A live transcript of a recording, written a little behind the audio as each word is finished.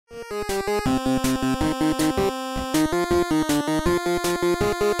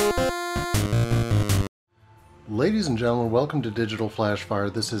Ladies and gentlemen, welcome to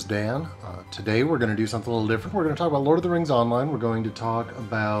Digital.Flash.Fire. This is Dan. Today we're going to do something a little different. We're going to talk about Lord of the Rings Online. We're going to talk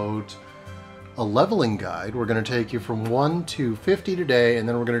about a leveling guide. We're going to take you from 1 to 50 today, and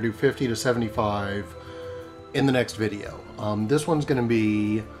then we're going to do 50 to 75 in the next video. This one's going to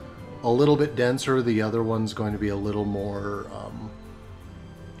be a little bit denser. The other one's going to be a little more,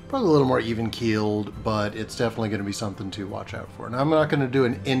 probably a little more even-keeled, but it's definitely going to be something to watch out for. Now, I'm not going to do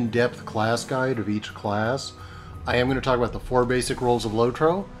an in-depth class guide of each class. I am going to talk about the 4 basic roles of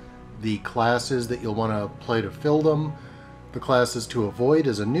LotRO, the classes that you'll want to play to fill them, the classes to avoid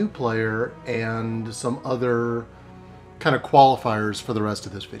as a new player, and some other kind of qualifiers for the rest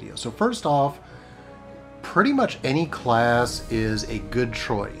of this video. So first off, pretty much any class is a good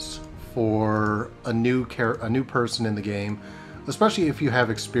choice for a new person in the game, especially if you have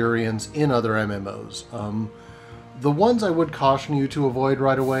experience in other MMOs. The ones I would caution you to avoid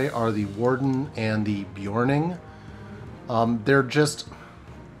right away are the Warden and the Bjorning. They're just...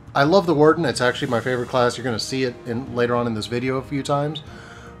 I love the Warden. It's actually my favorite class. You're going to see it later on in this video a few times.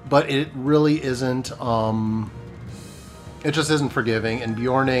 But it really isn't... it just isn't forgiving. And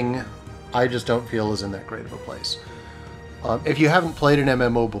Bjorning, I just don't feel is in that great of a place. If you haven't played an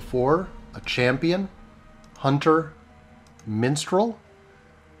MMO before, a Champion, Hunter, Minstrel,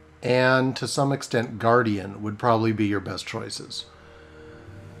 and to some extent Guardian would probably be your best choices.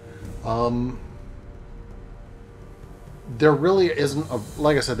 There really isn't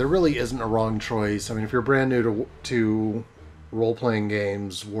like I said, there really isn't a wrong choice. I mean, if you're brand new to role-playing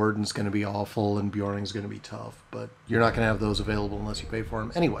games, Warden's going to be awful and Bjorning's going to be tough, but you're not going to have those available unless you pay for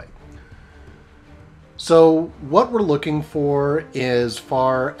them anyway. So what we're looking for as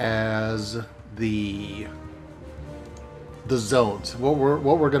far as the zones, what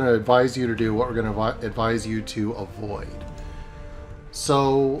we're going to advise you to do, what we're going to advise you to avoid.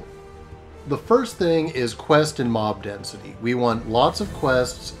 So the first thing is quest and mob density. We want lots of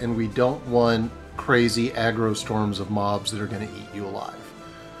quests, and we don't want crazy aggro storms of mobs that are going to eat you alive.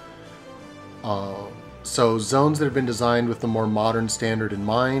 So zones that have been designed with the more modern standard in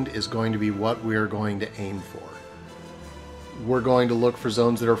mind is going to be what we're going to aim for. We're going to look for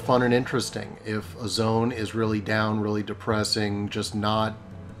zones that are fun and interesting. If a zone is really down, really depressing, just not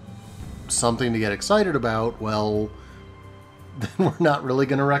something to get excited about, well, then we're not really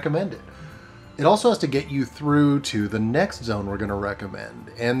going to recommend it. It also has to get you through to the next zone we're going to recommend.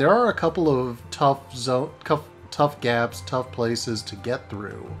 And there are a couple of tough gaps, tough places to get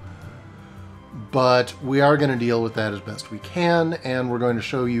through. But we are going to deal with that as best we can, and we're going to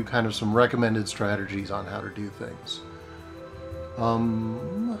show you kind of some recommended strategies on how to do things.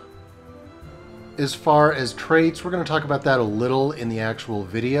 As far as traits, we're going to talk about that a little in the actual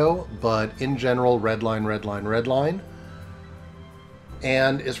video, but in general, red line, red line, red line.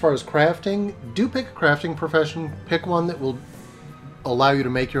 And as far as crafting, do pick a crafting profession. Pick one that will allow you to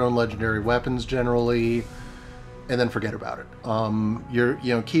make your own legendary weapons generally, and then forget about it.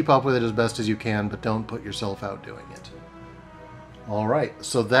 Keep up with it as best as you can, but don't put yourself out doing it. Alright,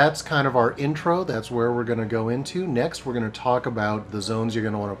 so that's kind of our intro. That's where we're going to go into. Next, we're going to talk about the zones you're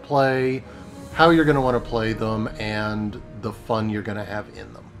going to want to play, how you're going to want to play them, and the fun you're going to have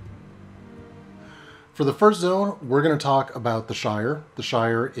in them. For the first zone, we're going to talk about the Shire. The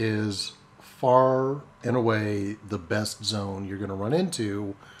Shire is far and away the best zone you're going to run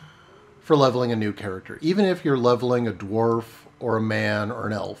into for leveling a new character. Even if you're leveling a dwarf or a man or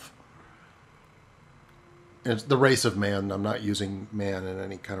an elf. It's the race of man. I'm not using man in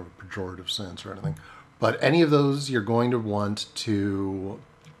any kind of pejorative sense or anything. But any of those you're going to want to...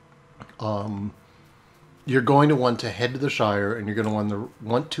 you're going to want to head to the Shire, and you're going to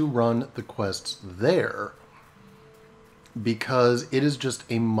want to run the quests there, because it is just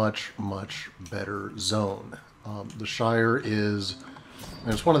a much, much better zone. The Shire is...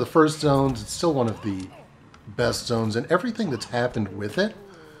 and it's one of the first zones. It's still one of the best zones, and everything that's happened with it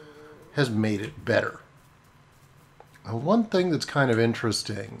has made it better. One thing that's kind of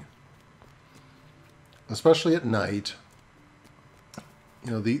interesting, especially at night,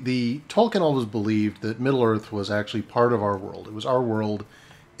 the Tolkien always believed that Middle-earth was actually part of our world. It was our world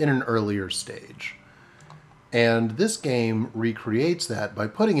in an earlier stage. And this game recreates that by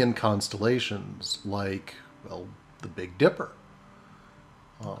putting in constellations like, well, the Big Dipper.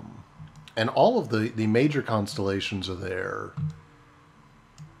 And all of the major constellations are there.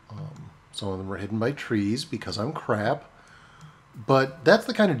 Some of them are hidden by trees because I'm crap. But that's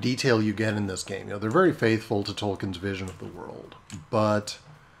the kind of detail you get in this game. They're very faithful to Tolkien's vision of the world. But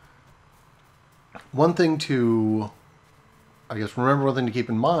one thing to, I guess, remember, one thing to keep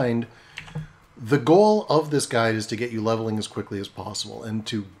in mind The goal of this guide is to get you leveling as quickly as possible, and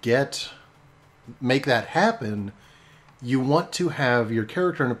to make that happen, you want to have your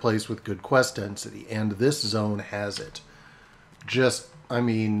character in a place with good quest density, and this zone has it. Just, I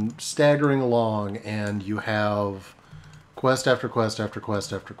mean, staggering along, and you have quest after quest after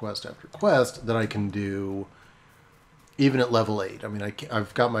quest after quest after quest that I can do even at level 8. I mean,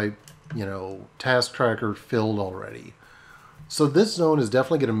 I've got my, task tracker filled already. So this zone is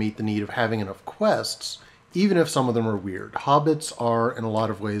definitely going to meet the need of having enough quests, even if some of them are weird. Hobbits are, in a lot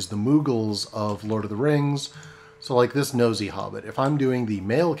of ways, the Moogles of Lord of the Rings. So like this nosy hobbit, if I'm doing the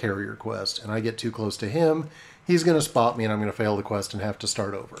mail carrier quest and I get too close to him, he's going to spot me and I'm going to fail the quest and have to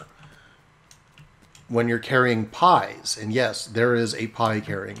start over. When you're carrying pies, and yes, there is a pie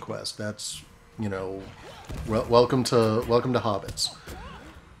carrying quest. That's, welcome to hobbits.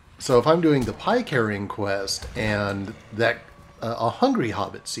 So if I'm doing the pie carrying quest and that a hungry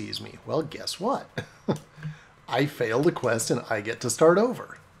hobbit sees me, well, guess what? I fail the quest and I get to start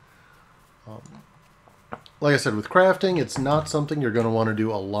over. Like I said, with crafting, it's not something you're going to want to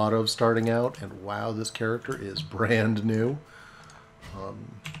do a lot of starting out. And wow, this character is brand new.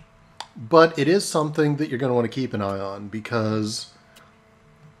 But it is something that you're going to want to keep an eye on, because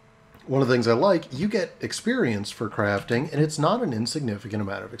one of the things I like, you get experience for crafting, and it's not an insignificant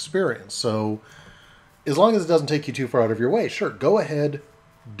amount of experience. So as long as it doesn't take you too far out of your way, sure, go ahead,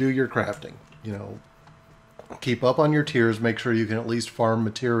 do your crafting. Keep up on your tiers, make sure you can at least farm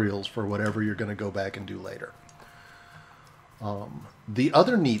materials for whatever you're going to go back and do later. The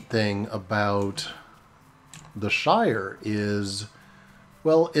other neat thing about the Shire is,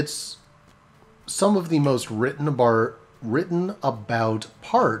 well, it's some of the most written about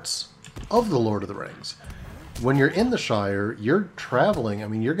parts of the Lord of the Rings. When you're in the Shire, you're traveling. I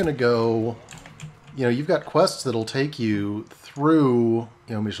mean, you're going to go, you've got quests that'll take you through,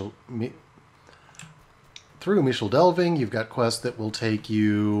 through Michel Delving. You've got quests that will take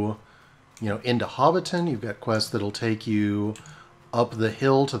you, into Hobbiton. You've got quests that'll take you up the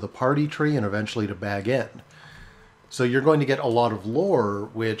hill to the party tree and eventually to Bag End. So you're going to get a lot of lore,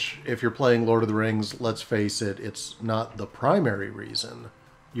 which, if you're playing Lord of the Rings, let's face it, it's not the primary reason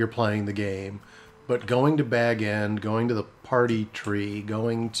you're playing the game. But going to Bag End, going to the party tree,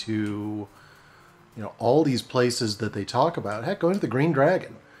 going to, all these places that they talk about, heck, going to the Green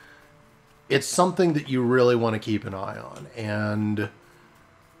Dragon. It's something that you really want to keep an eye on. And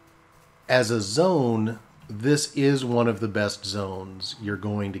as a zone, this is one of the best zones you're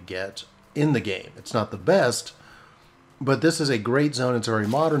going to get in the game. It's not the best, but this is a great zone. It's a very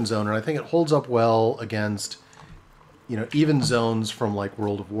modern zone, and I think it holds up well against, even zones from like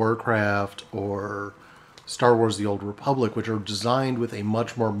World of Warcraft or Star Wars The Old Republic, which are designed with a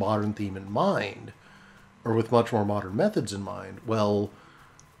much more modern theme in mind, or with much more modern methods in mind. Well,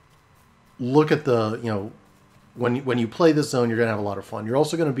 look at the, when you play this zone, you're going to have a lot of fun. You're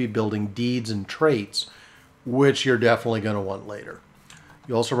also going to be building deeds and traits, which you're definitely going to want later.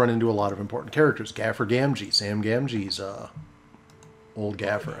 You also run into a lot of important characters. Gaffer Gamgee, Sam Gamgee's old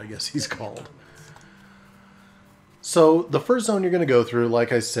gaffer, I guess he's called. So the first zone you're going to go through,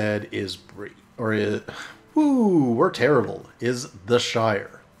 like I said, is Bree. We're terrible, is the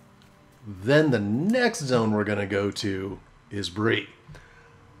Shire. Then the next zone we're going to go to is Bree.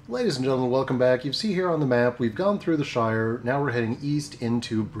 Ladies and gentlemen, welcome back. You see here on the map, we've gone through the Shire. Now we're heading east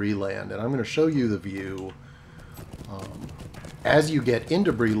into Breeland, and I'm going to show you the view as you get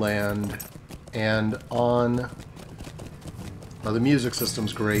into Breeland. And on the music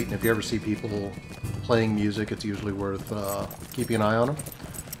system's great, and if you ever see people playing music, it's usually worth keeping an eye on them.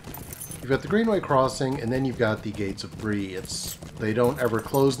 You've got the Greenway Crossing, and then you've got the Gates of Bree. They don't ever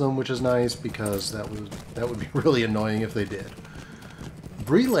close them, which is nice, because that would be really annoying if they did.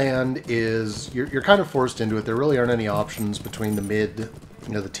 Breeland is, you're kind of forced into it. There really aren't any options between the mid,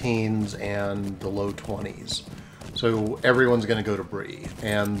 the teens and the low 20s. So everyone's going to go to Bree,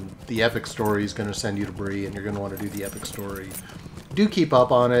 and the epic story is going to send you to Bree, and you're going to want to do the epic story. Do keep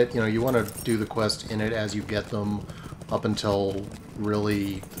up on it. You want to do the quest in it as you get them, up until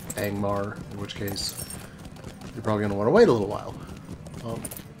really Angmar, in which case you're probably going to want to wait a little while.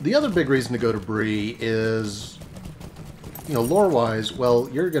 The other big reason to go to Bree is, lore-wise, well,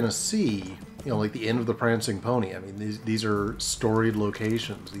 you're going to see, like the Inn of the Prancing Pony. I mean, these are storied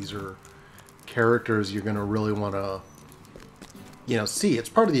locations. These are characters you're going to really want to, see. It's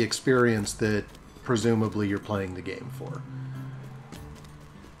part of the experience that presumably you're playing the game for.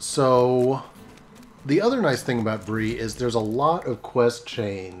 So the other nice thing about Bree is there's a lot of quest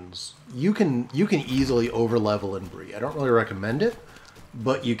chains. You can easily over-level in Bree. I don't really recommend it,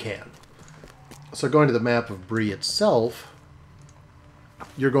 but you can. So going to the map of Bree itself,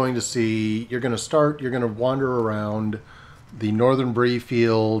 you're going to wander around the northern Bree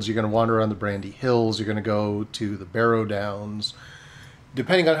fields, you're going to wander around the Brandy Hills, you're going to go to the Barrow Downs.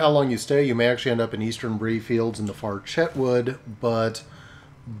 Depending on how long you stay, you may actually end up in eastern Bree fields in the far Chetwood, but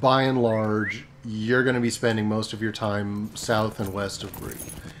by and large, you're going to be spending most of your time south and west of Bree.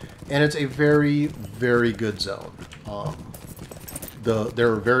 And it's a very, very good zone.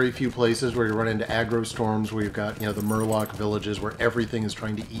 There are very few places where you run into aggro storms, where you've got, the Murloc villages where everything is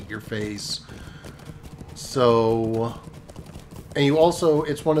trying to eat your face. So, and you also,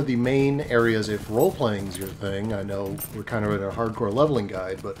 it's one of the main areas if role-playing's your thing. I know we're kind of in a hardcore leveling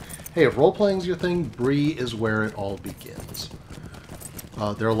guide, but hey, if role-playing's your thing, Bree is where it all begins.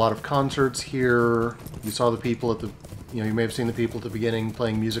 There are a lot of concerts here. You saw the people at the, you may have seen the people at the beginning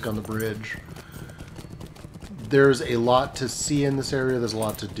playing music on the bridge. There's a lot to see in this area. There's a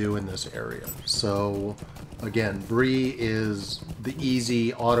lot to do in this area. So, again, Bree is the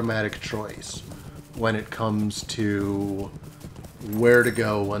easy, automatic choice when it comes to where to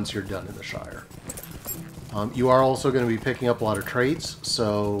go once you're done in the Shire. You are also going to be picking up a lot of traits,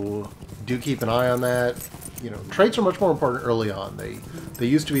 so do keep an eye on that. Traits are much more important early on. They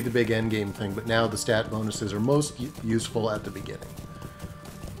used to be the big endgame thing, but now the stat bonuses are most useful at the beginning.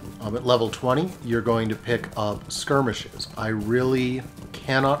 At level 20, you're going to pick up skirmishes. I really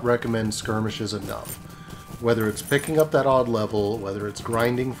cannot recommend skirmishes enough. Whether it's picking up that odd level, whether it's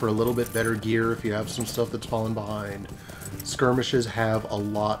grinding for a little bit better gear if you have some stuff that's fallen behind, skirmishes have a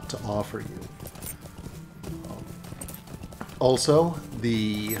lot to offer you. Also,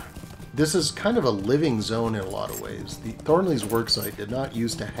 this is kind of a living zone in a lot of ways. The Thornley's worksite did not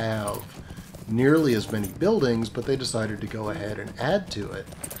used to have nearly as many buildings, but they decided to go ahead and add to it.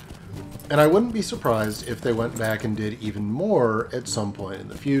 And I wouldn't be surprised if they went back and did even more at some point in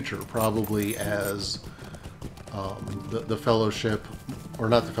the future, probably as the Fellowship, or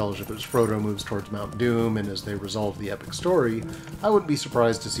not the Fellowship, but as Frodo moves towards Mount Doom and as they resolve the epic story. I wouldn't be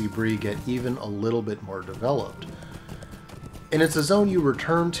surprised to see Bree get even a little bit more developed. And it's a zone you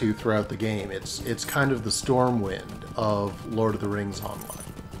return to throughout the game. It's kind of the Stormwind of Lord of the Rings Online.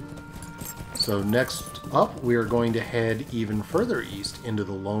 So next up, we are going to head even further east into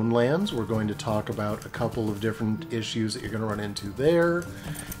the Lone Lands. We're going to talk about a couple of different issues that you're going to run into there.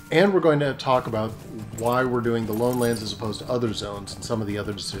 And we're going to talk about why we're doing the Lone Lands as opposed to other zones and some of the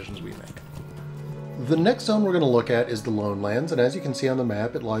other decisions we make. The next zone we're going to look at is the Lone Lands, and as you can see on the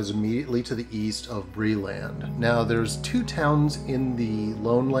map, it lies immediately to the east of Breeland. Now, there's two towns in the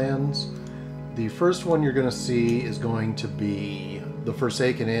Lone Lands. The first one you're going to see is going to be the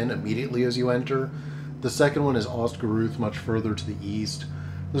Forsaken Inn immediately as you enter. The second one is Ostgaruth, much further to the east.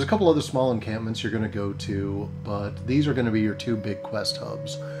 There's a couple other small encampments you're going to go to, but these are going to be your two big quest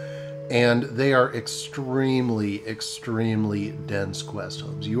hubs. And they are extremely, extremely dense quest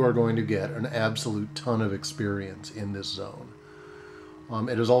hubs. You are going to get an absolute ton of experience in this zone.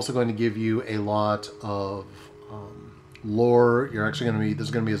 It is also going to give you a lot of lore. You're actually going to be, this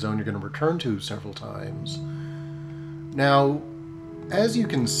is going to be a zone you're going to return to several times. Now, as you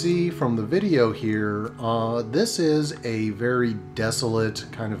can see from the video here, this is a very desolate,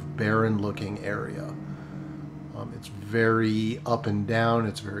 kind of barren-looking area. It's very up and down,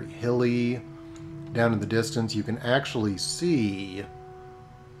 it's very hilly. Down in the distance, you can actually see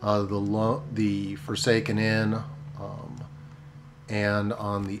the Forsaken Inn, and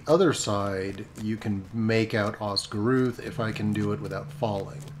on the other side, you can make out Ostgaruth if I can do it without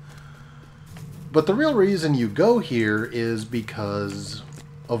falling. But the real reason you go here is because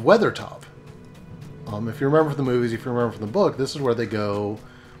of Weathertop. If you remember from the movies, if you remember from the book, this is where they go.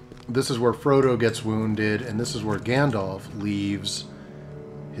 This is where Frodo gets wounded, and this is where Gandalf leaves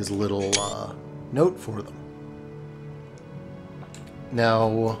his little note for them.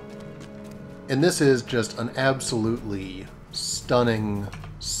 Now, and this is just an absolutely stunning,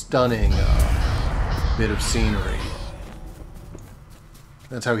 stunning bit of scenery.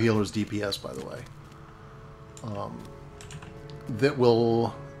 That's how healers DPS, by the way. That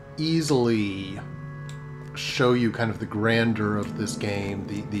will easily show you kind of the grandeur of this game,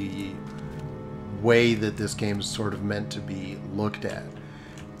 the way that this game is sort of meant to be looked at.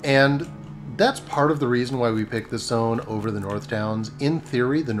 And that's part of the reason why we picked this zone over the North Downs. In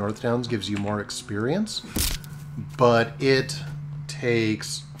theory, the North Downs gives you more experience, but it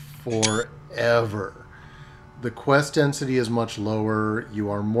takes forever. The quest density is much lower. You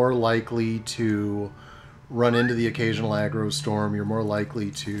are more likely to run into the occasional aggro storm. You're more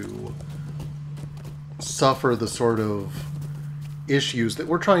likely to suffer the sort of issues that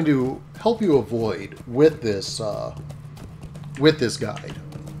we're trying to help you avoid with this guide.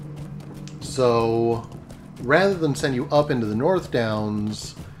 So rather than send you up into the North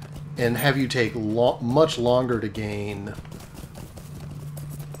Downs and have you take much longer to gain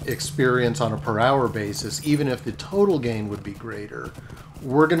experience on a per hour basis, even if the total gain would be greater,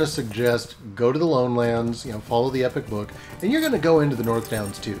 we're going to suggest go to the Lone Lands, you know, follow the Epic Book, and you're going to go into the North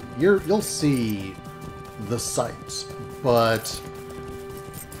Downs too. You'll see the sights, but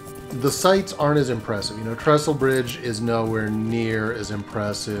the sights aren't as impressive. You know, Trestle Bridge is nowhere near as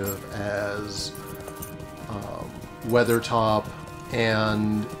impressive as Weathertop,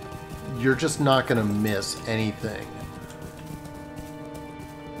 and you're just not going to miss anything.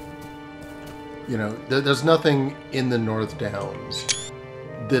 You know, there's nothing in the North Downs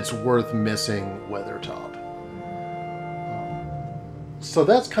that's worth missing Weathertop. So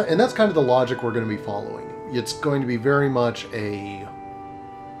that's kind of the logic we're going to be following. It's going to be very much a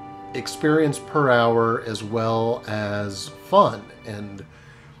experience per hour as well as fun, and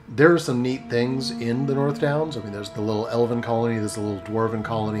there are some neat things in the North Downs. I mean, there's the little elven colony, there's the little dwarven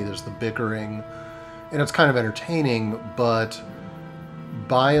colony, there's the bickering, and it's kind of entertaining, but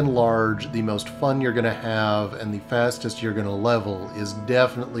by and large, the most fun you're going to have and the fastest you're going to level is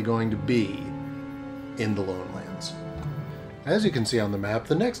definitely going to be in the Lone Lands. As you can see on the map,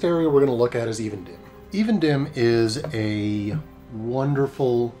 the next area we're going to look at is Evendim. Evendim is a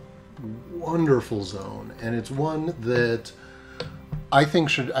wonderful, wonderful zone, and it's one that I think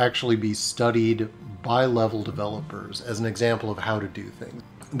should actually be studied by level developers as an example of how to do things.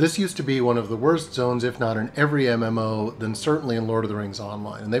 This used to be one of the worst zones, if not in every MMO, then certainly in Lord of the Rings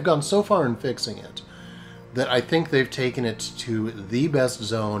Online. And they've gone so far in fixing it that I think they've taken it to the best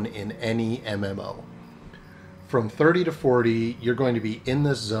zone in any MMO. From 30 to 40, you're going to be in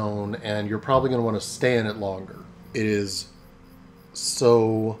this zone, and you're probably going to want to stay in it longer. It is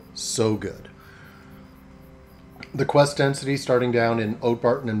so, so good. The quest density starting down in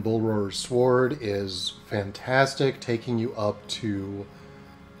Oatbarton and Bullroarer's Sword is fantastic, taking you up to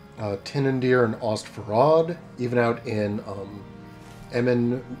Tinandir and Ostfarad, even out in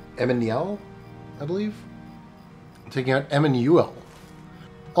Emmennial, I believe. Taking out Emmanuel,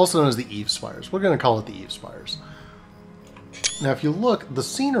 also known as the Eve Spires. We're going to call it the Eve Spires. Now, if you look, the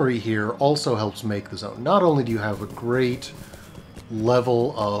scenery here also helps make the zone. Not only do you have a great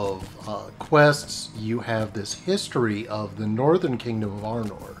level of quests, you have this history of the Northern Kingdom of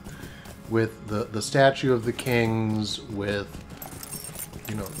Arnor, with the Statue of the Kings, with,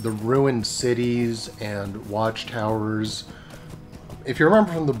 you know, the ruined cities and watchtowers. If you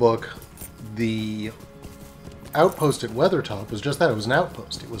remember from the book, the outpost at Weathertop was just that. It was an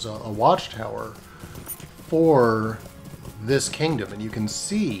outpost. It was a watchtower for this kingdom, and you can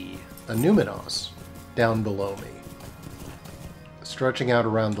see a Numinos down below me, stretching out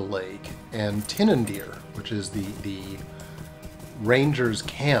around the lake, and Tinandir, which is the Rangers'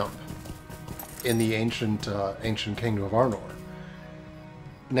 camp in the ancient kingdom of Arnor.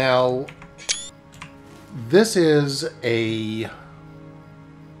 Now, this is a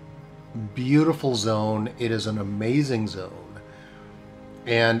beautiful zone. It is an amazing zone,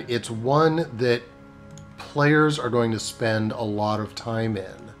 and it's one that players are going to spend a lot of time in.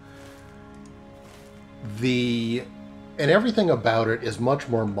 And everything about it is much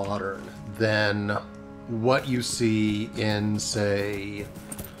more modern than what you see in, say,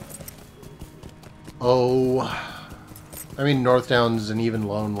 North Downs and even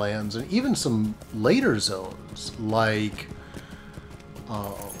Lone Lands, and even some later zones like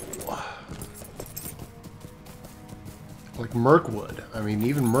Mirkwood. I mean,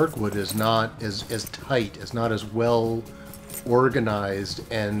 even Mirkwood is not as tight, is not as well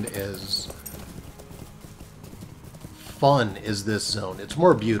organized and as fun as this zone. It's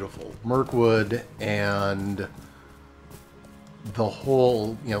more beautiful. Mirkwood and the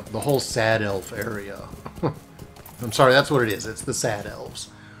whole Sad Elf area. I'm sorry, that's what it is. It's the Sad Elves.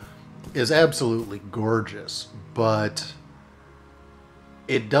 Is absolutely gorgeous, but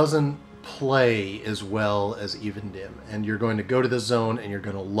it doesn't play as well as Evendim. And you're going to go to this zone and you're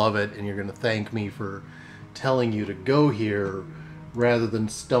going to love it, and you're going to thank me for telling you to go here rather than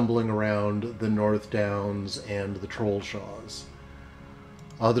stumbling around the North Downs and the Trollshaws.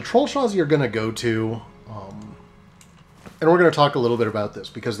 The Trollshaws you're going to go to, and we're going to talk a little bit about this,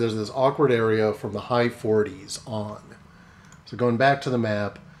 because there's this awkward area from the high 40s on. So going back to the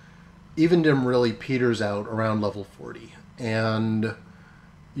map, Evendim really peters out around level 40. And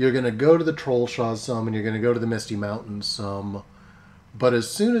you're going to go to the Trollshaws some, and you're going to go to the Misty Mountains some. But as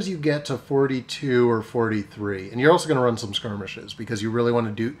soon as you get to 42 or 43, and you're also going to run some skirmishes, because you really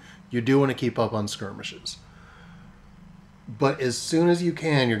want to do want to keep up on skirmishes. But as soon as you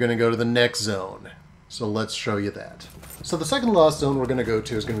can, you're going to go to the next zone. So let's show you that. So the second last zone we're going to go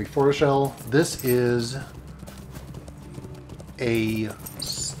to is going to be Foreshell. This is a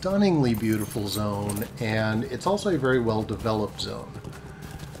stunningly beautiful zone, and it's also a very well developed zone.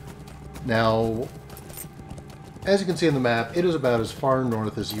 Now, as you can see on the map, it is about as far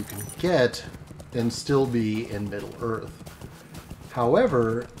north as you can get and still be in Middle-earth.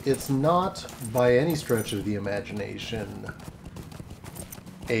 However, it's not by any stretch of the imagination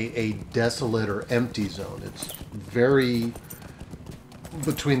a desolate or empty zone. It's very,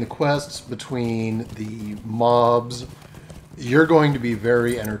 between the quests, between the mobs, you're going to be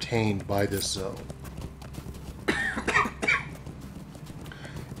very entertained by this zone.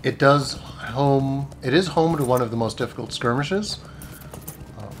 It is home to one of the most difficult skirmishes,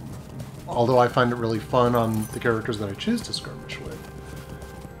 although I find it really fun on the characters that I choose to skirmish with.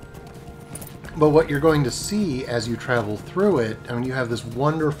 But what you're going to see as you travel through it, I mean, you have this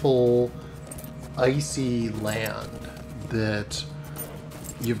wonderful icy land that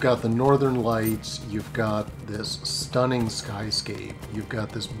you've got the northern lights, you've got this stunning skyscape, you've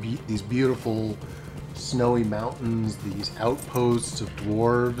got these beautiful snowy mountains, these outposts of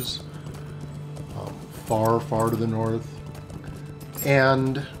dwarves, far, far to the north.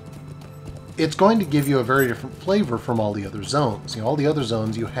 And it's going to give you a very different flavor from all the other zones. You know, all the other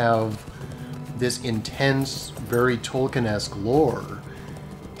zones, you have this intense, very Tolkien-esque lore,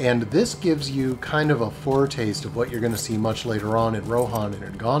 and this gives you kind of a foretaste of what you're going to see much later on in Rohan and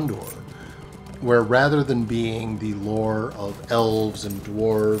in Gondor, where rather than being the lore of elves and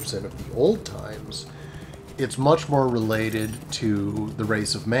dwarves and of the old times, it's much more related to the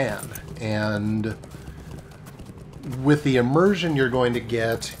race of man. And with the immersion you're going to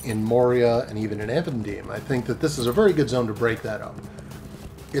get in Moria and even in Evendim, I think that this is a very good zone to break that up.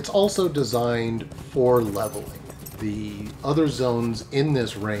 It's also designed for leveling. The other zones in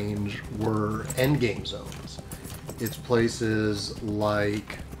this range were endgame zones. It's places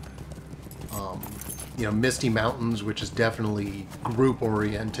like, you know, Misty Mountains, which is definitely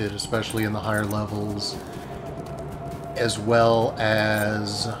group-oriented, especially in the higher levels, as well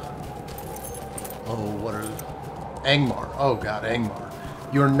as, Angmar. Oh god, Angmar.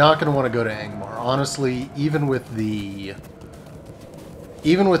 You're not going to want to go to Angmar. Honestly, even with the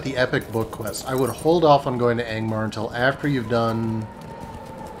epic book quests, I would hold off on going to Angmar until after you've done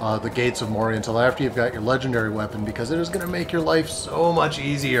the Gates of Moria, until after you've got your legendary weapon, because it is going to make your life so much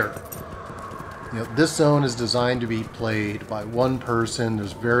easier. You know, this zone is designed to be played by one person.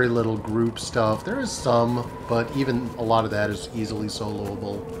 There's very little group stuff. There is some, but even a lot of that is easily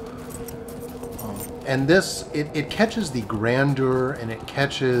soloable. And this, it catches the grandeur and it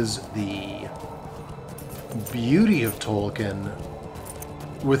catches the beauty of Tolkien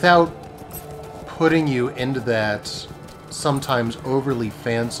without putting you into that sometimes overly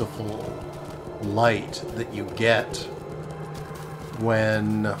fanciful light that you get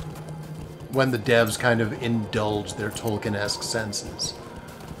when the devs kind of indulge their Tolkien-esque senses.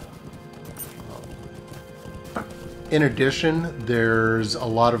 In addition, there's a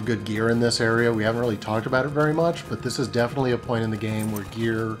lot of good gear in this area. We haven't really talked about it very much, but this is definitely a point in the game where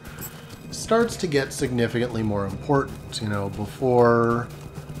gear starts to get significantly more important. You know,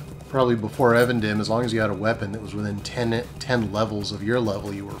 probably before Evendim, as long as you had a weapon that was within 10 levels of your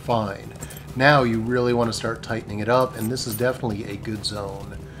level, you were fine. Now you really want to start tightening it up, and this is definitely a good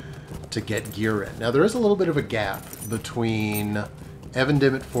zone to get gear in. Now there is a little bit of a gap between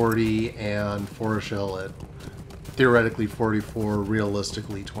Evendim at 40 and Foreshell at theoretically 44,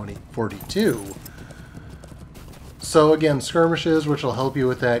 realistically 42. So again, skirmishes, which will help you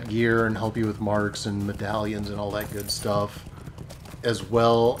with that gear and help you with marks and medallions and all that good stuff, as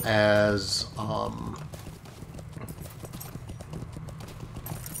well as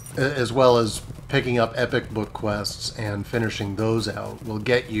picking up epic book quests and finishing those out will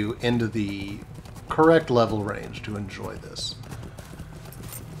get you into the correct level range to enjoy this.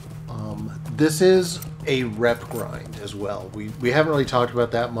 This is a rep grind as well. We haven't really talked about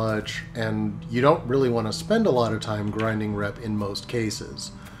that much, and you don't really want to spend a lot of time grinding rep in most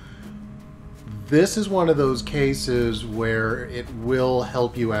cases. This is one of those cases where it will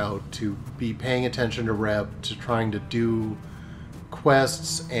help you out to be paying attention to rep, to trying to do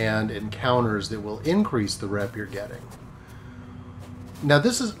quests and encounters that will increase the rep you're getting. Now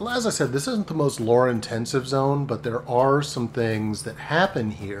this is, as I said, this isn't the most lore-intensive zone, but there are some things that happen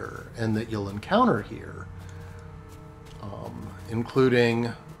here and that you'll encounter here,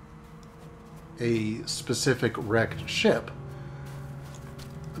 including a specific wrecked ship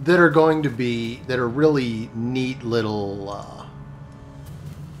that are really neat little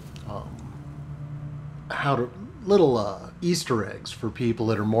Easter eggs for people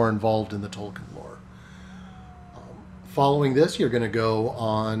that are more involved in the Tolkien lore. Following this, you're going to go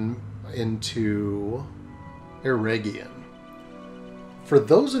on into Eregion. For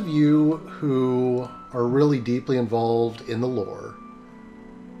those of you who are really deeply involved in the lore,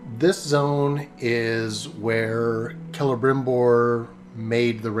 this zone is where Celebrimbor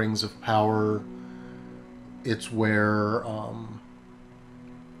made the Rings of Power. It's where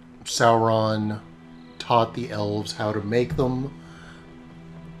Sauron taught the elves how to make them,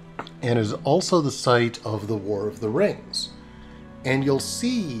 and is also the site of the War of the Rings. And you'll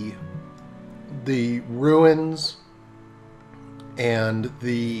see the ruins and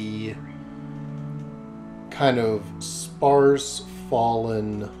the kind of sparse,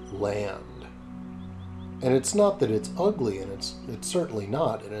 fallen land. And it's not that it's ugly, and it's certainly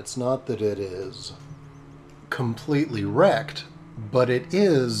not, and it's not that it is completely wrecked, but it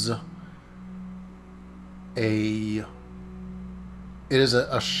is a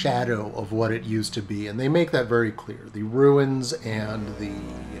shadow of what it used to be, and they make that very clear. The ruins and the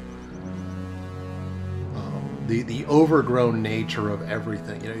overgrown nature of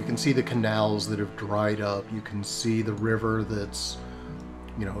everything. You know, you can see the canals that have dried up. You can see the river that's,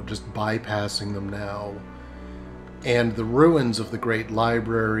 you know, just bypassing them now. And the ruins of the great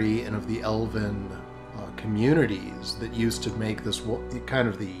library and of the elven communities that used to make this kind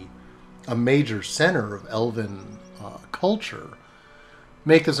of a major center of elven culture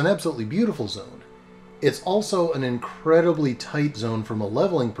make this an absolutely beautiful zone. It's also an incredibly tight zone from a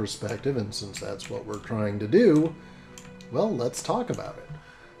leveling perspective, and since that's what we're trying to do, well, let's talk about it.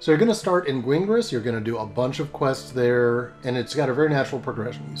 So you're going to start in Gwingris, you're going to do a bunch of quests there, and it's got a very natural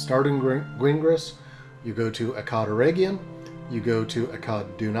progression. You start in Gwingris, you go to Akkad Eregion, you go to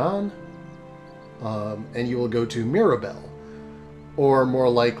Akkad Dunan, and you will go to Mirabel. Or more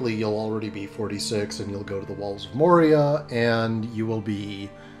likely, you'll already be 46 and you'll go to the Walls of Moria, and you will be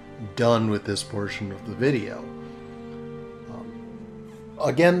done with this portion of the video.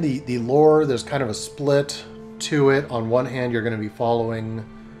 Again, the lore, there's kind of a split to it. On one hand, you're going to be following,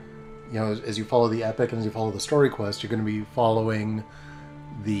 you know, as you follow the epic and as you follow the story quest, you're going to be following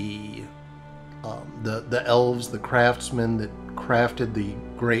the elves, the craftsmen that crafted the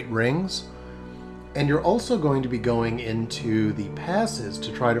great rings. And you're also going to be going into the passes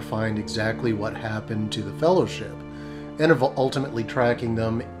to try to find exactly what happened to the Fellowship, and of ultimately tracking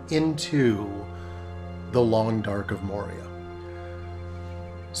them into the Long Dark of Moria.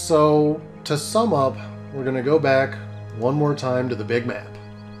 So, to sum up, we're going to go back one more time to the big map.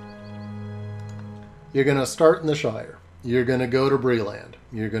 You're going to start in the Shire. You're going to go to Breland.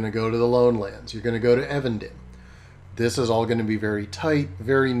 You're going to go to the Lone Lands. You're going to go to Evendim. This is all going to be very tight,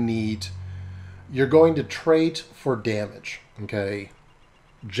 very neat. You're going to trait for damage, okay?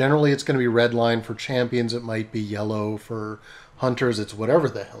 Generally, it's going to be red line for champions. It might be yellow for hunters. It's whatever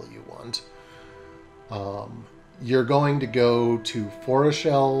the hell you want. You're going to go to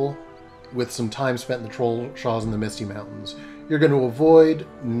Foreshell with some time spent in the Troll Shaws in the Misty Mountains. You're going to avoid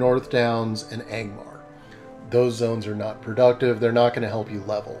North Downs and Angmar. Those zones are not productive. They're not going to help you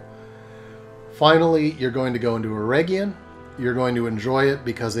level. Finally, you're going to go into Eregion. You're going to enjoy it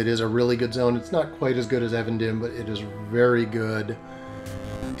because it is a really good zone. It's not quite as good as Evendim, but it is very good.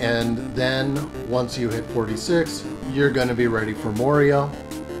 And then, once you hit 46, you're going to be ready for Moria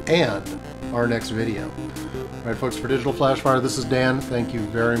and our next video. Alright folks, for Digital.Flash.Fire, this is Dan. Thank you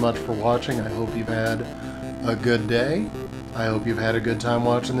very much for watching. I hope you've had a good day. I hope you've had a good time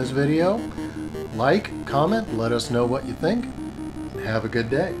watching this video. Like, comment, let us know what you think. Have a good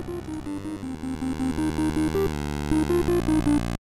day.